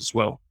Texas as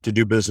well to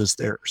do business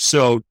there.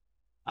 So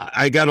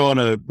I got on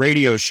a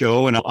radio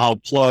show, and I'll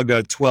plug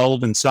a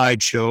 12 and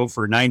Sideshow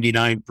for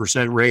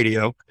 99%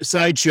 radio.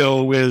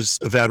 Sideshow is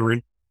a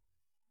veteran.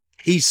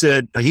 He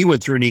said he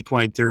went through an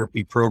equine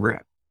therapy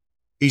program.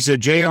 He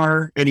said,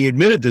 JR, and he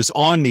admitted this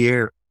on the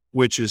air,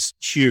 which is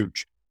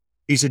huge.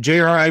 He said,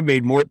 JR, I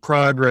made more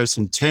progress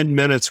in 10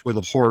 minutes with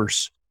a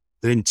horse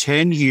than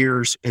 10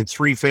 years and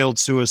 3 failed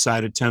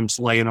suicide attempts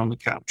laying on the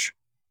couch.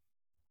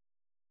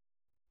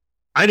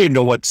 I didn't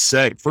know what to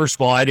say. First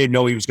of all, I didn't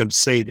know he was going to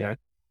say that.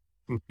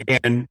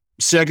 And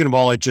second of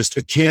all, it just,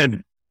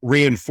 again,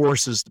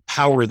 reinforces the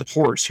power of the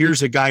horse.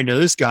 Here's a guy. Now,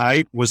 this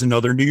guy was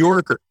another New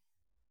Yorker.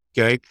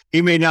 Okay.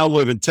 He may now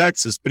live in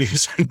Texas, but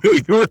he's a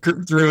New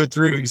Yorker through and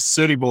through. He's a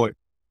city boy.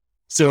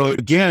 So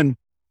again,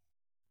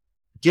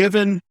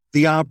 given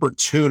the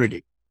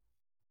opportunity,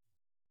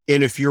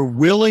 and if you're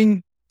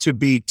willing to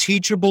be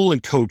teachable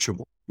and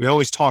coachable, we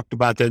always talked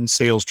about that in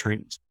sales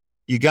trainings.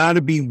 You got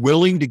to be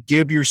willing to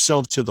give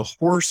yourself to the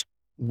horse,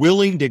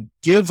 willing to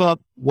give up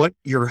what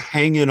you're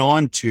hanging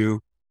on to.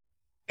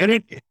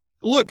 And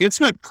look, it's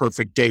not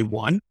perfect day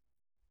one.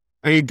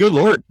 I mean, good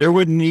Lord, I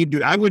wouldn't need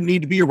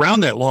to be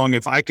around that long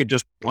if I could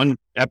just one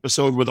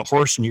episode with a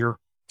horse and you're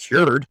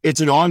cured.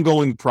 It's an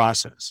ongoing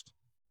process.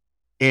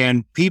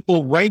 And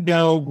people right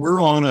now, we're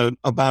on in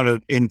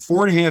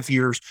 4.5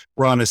 years,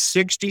 we're on a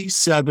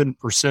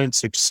 67%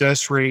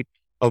 success rate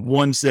of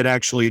ones that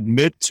actually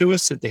admit to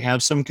us that they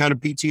have some kind of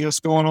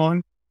PTS going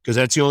on, because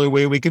that's the only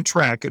way we can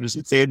track it is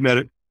if they admit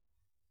it.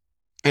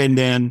 And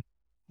then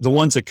the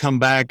ones that come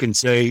back and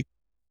say,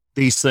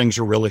 these things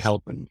are really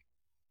helping me.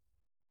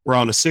 We're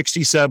on a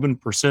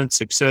 67%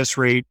 success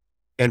rate.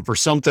 And for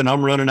something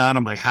I'm running out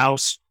of my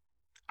house,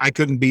 I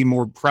couldn't be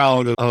more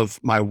proud of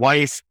my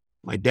wife,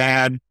 my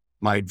dad,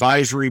 my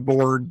advisory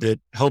board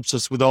that helps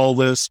us with all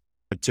this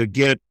to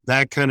get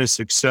that kind of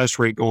success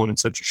rate going in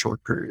such a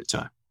short period of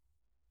time.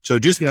 So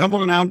just come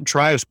on out and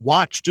try us.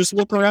 Watch, just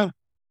look around.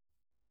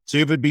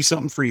 See if it'd be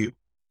something for you.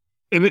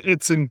 And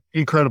it's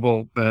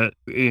incredible that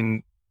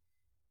in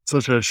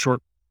such a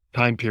short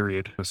time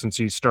period since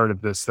you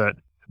started this, that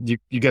you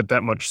get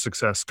that much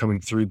success coming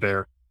through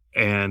there.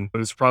 And it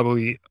was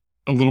probably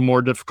a little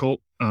more difficult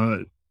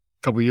a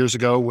couple of years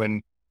ago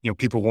when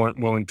people weren't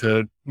willing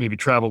to maybe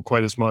travel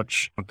quite as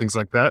much and things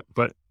like that.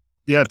 But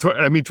yeah,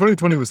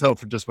 2020 was hell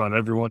for just about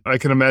everyone. I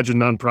can imagine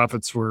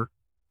nonprofits were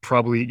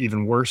probably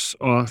even worse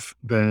off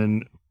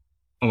than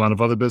a lot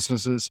of other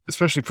businesses,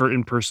 especially for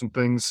in-person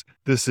things.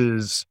 This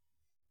is,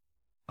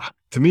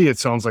 to me, it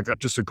sounds like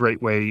just a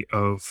great way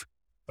of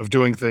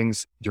doing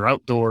things. You're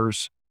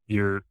outdoors,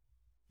 you're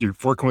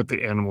working with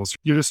the animals.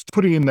 You're just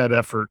putting in that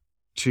effort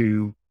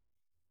to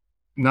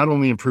not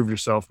only improve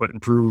yourself, but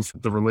improve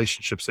the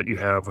relationships that you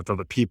have with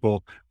other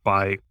people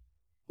by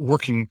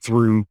working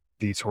through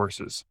these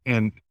horses.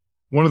 And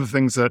one of the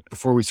things that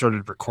before we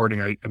started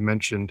recording, I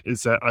mentioned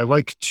is that I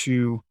like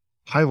to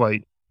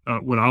highlight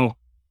what I'll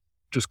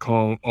just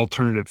call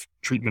alternative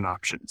treatment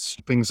options,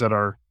 things that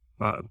are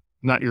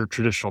not your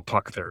traditional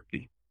talk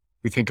therapy.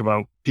 We think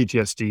about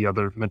PTSD,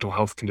 other mental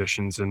health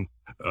conditions, and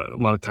a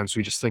lot of times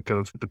we just think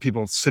of the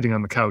people sitting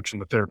on the couch in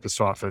the therapist's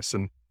office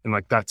and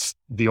like that's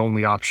the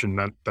only option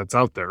that's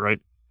out there,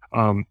 right?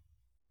 And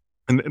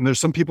there's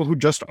some people who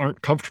just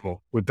aren't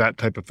comfortable with that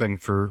type of thing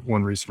for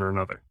one reason or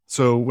another.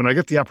 So when I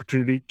get the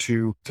opportunity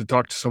to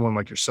talk to someone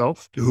like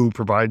yourself who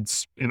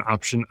provides an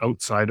option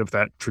outside of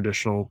that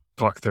traditional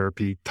talk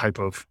therapy type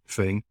of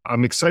thing,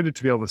 I'm excited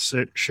to be able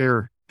to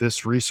share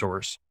this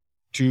resource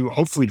to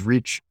hopefully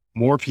reach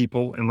more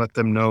people and let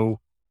them know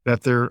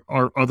that there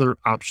are other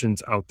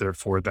options out there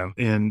for them.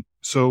 And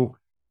so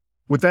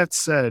with that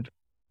said,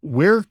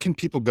 where can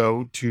people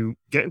go to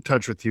get in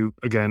touch with you?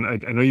 Again, I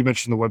know you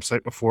mentioned the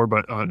website before,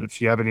 but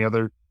if you have any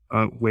other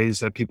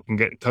ways that people can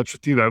get in touch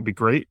with you, that would be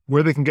great.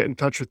 Where they can get in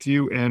touch with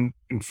you and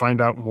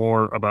find out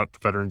more about the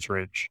Veterans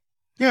Ranch.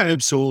 Yeah,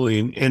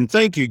 absolutely. And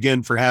thank you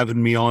again for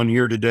having me on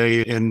here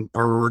today and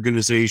our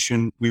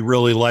organization. We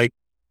really like,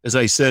 as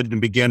I said in the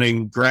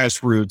beginning,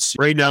 grassroots.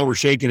 Right now we're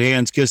shaking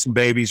hands, kissing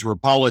babies. We're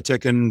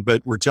politicking,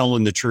 but we're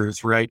telling the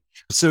truth, right?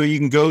 So you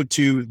can go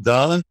to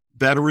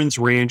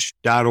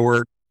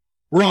theveteransranch.org.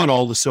 We're on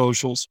all the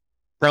socials,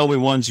 probably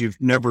ones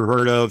you've never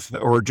heard of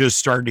or just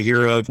starting to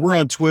hear of. We're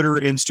on Twitter,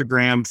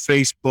 Instagram,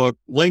 Facebook,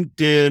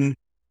 LinkedIn,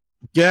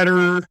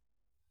 Getter.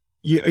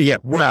 Yeah,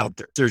 we're out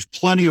there. There's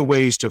plenty of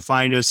ways to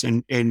find us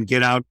and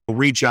get out,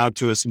 reach out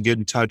to us and get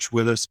in touch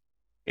with us.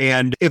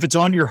 And if it's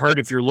on your heart,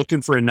 if you're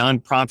looking for a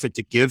nonprofit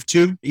to give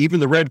to, even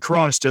the Red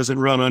Cross doesn't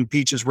run on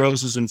peaches,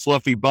 roses, and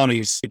fluffy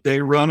bunnies.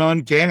 They run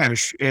on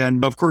cash.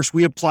 And of course,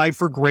 we apply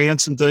for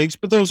grants and things,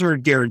 but those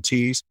aren't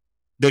guarantees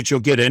that you'll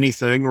get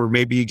anything, or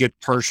maybe you get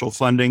partial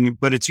funding,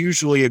 but it's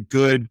usually a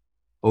good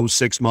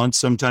 6 months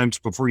sometimes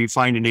before you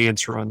find an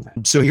answer on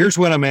that. So here's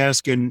what I'm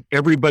asking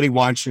everybody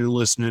watching and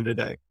listening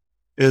today.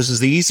 This is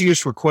the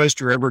easiest request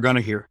you're ever going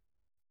to hear.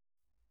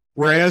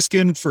 We're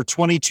asking for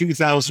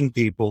 22,000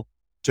 people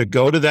to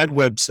go to that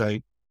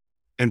website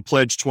and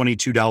pledge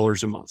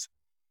 $22 a month.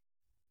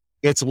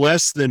 It's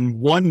less than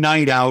one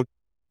night out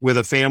with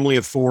a family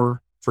of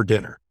 4 for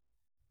dinner.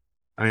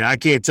 I mean, I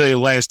can't tell you the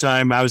last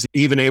time I was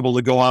even able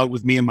to go out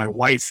with me and my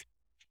wife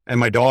and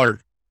my daughter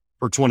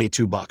for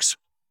 $22,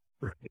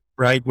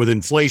 right? With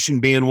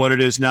inflation being what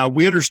it is now,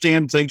 we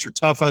understand things are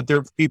tough out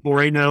there for people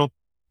right now.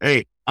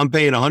 Hey, I'm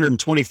paying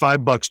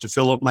 $125 to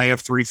fill up my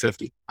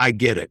F-350. I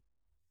get it.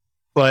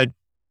 But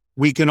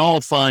we can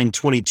all find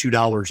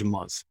 $22 a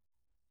month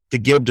to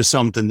give to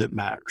something that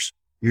matters.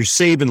 You're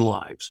saving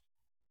lives.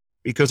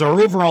 Because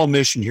our overall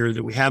mission here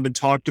that we haven't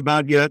talked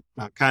about yet,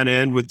 I'll kind of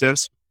end with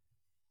this,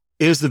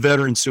 is the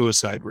veteran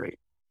suicide rate.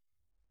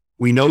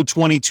 We know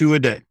 22 a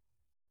day.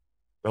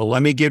 But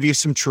let me give you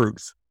some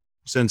truth.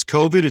 Since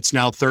COVID, it's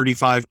now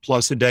 35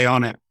 plus a day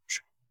on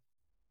average.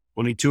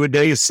 22 a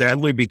day has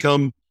sadly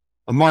become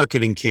a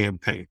marketing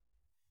campaign.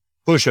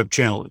 Push-up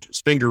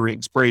challenges, finger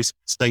rings,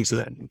 bracelets, things of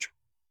that nature.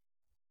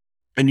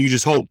 And you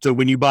just hope that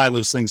when you buy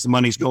those things, the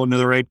money's going to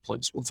the right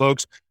place. Well,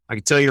 folks, I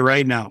can tell you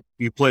right now, if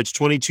you pledge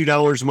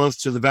 $22 a month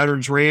to the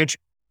Veterans Ranch,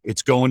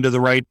 it's going to the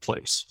right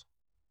place.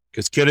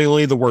 Because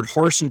kiddingly, the word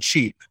horse and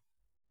sheep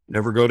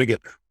never go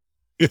together.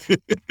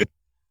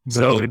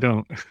 So they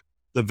don't.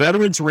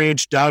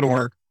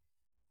 TheVeteransRanch.org.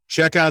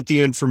 Check out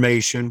the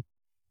information.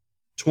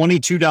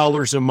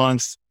 $22 a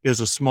month is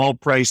a small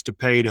price to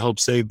pay to help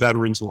save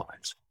veterans'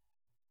 lives.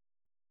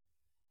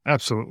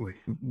 Absolutely.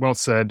 Well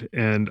said.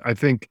 And I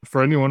think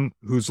for anyone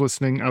who's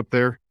listening out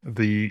there,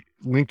 the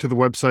link to the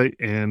website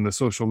and the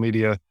social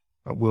media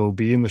will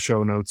be in the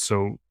show notes.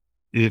 So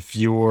if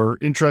you're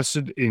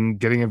interested in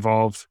getting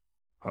involved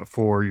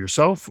for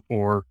yourself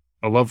or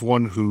a loved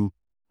one who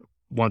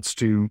wants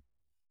to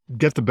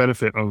get the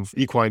benefit of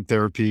equine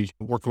therapy,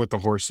 working with the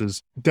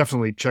horses,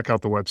 definitely check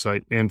out the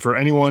website. And for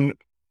anyone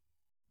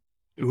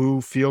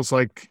who feels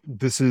like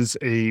this is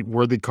a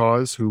worthy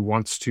cause, who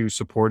wants to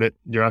support it,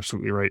 you're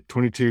absolutely right.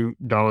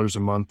 $22 a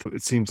month.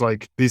 It seems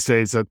like these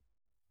days that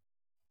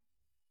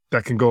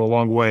can go a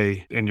long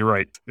way. And you're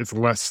right. It's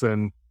less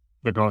than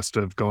the cost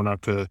of going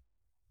out to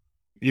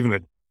even a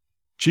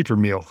cheaper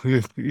meal.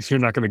 You're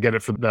not going to get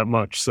it for that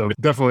much. So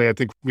definitely, I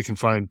think we can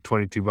find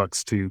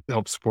 $22 to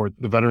help support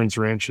the Veterans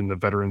Ranch and the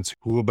veterans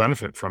who will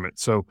benefit from it.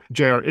 So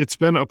JR, it's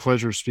been a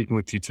pleasure speaking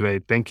with you today.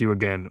 Thank you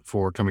again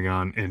for coming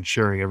on and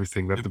sharing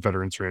everything that the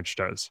Veterans Ranch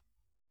does.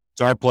 It's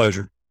our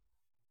pleasure.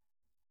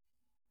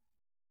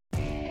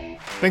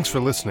 Thanks for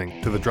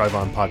listening to the Drive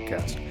On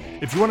Podcast.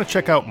 If you want to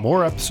check out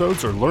more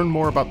episodes or learn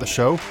more about the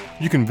show,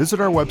 you can visit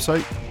our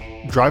website,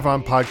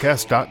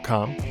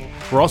 driveonpodcast.com.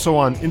 We're also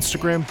on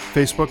Instagram,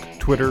 Facebook,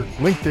 Twitter,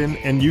 LinkedIn,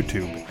 and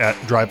YouTube at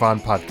Drive On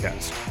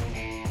Podcast.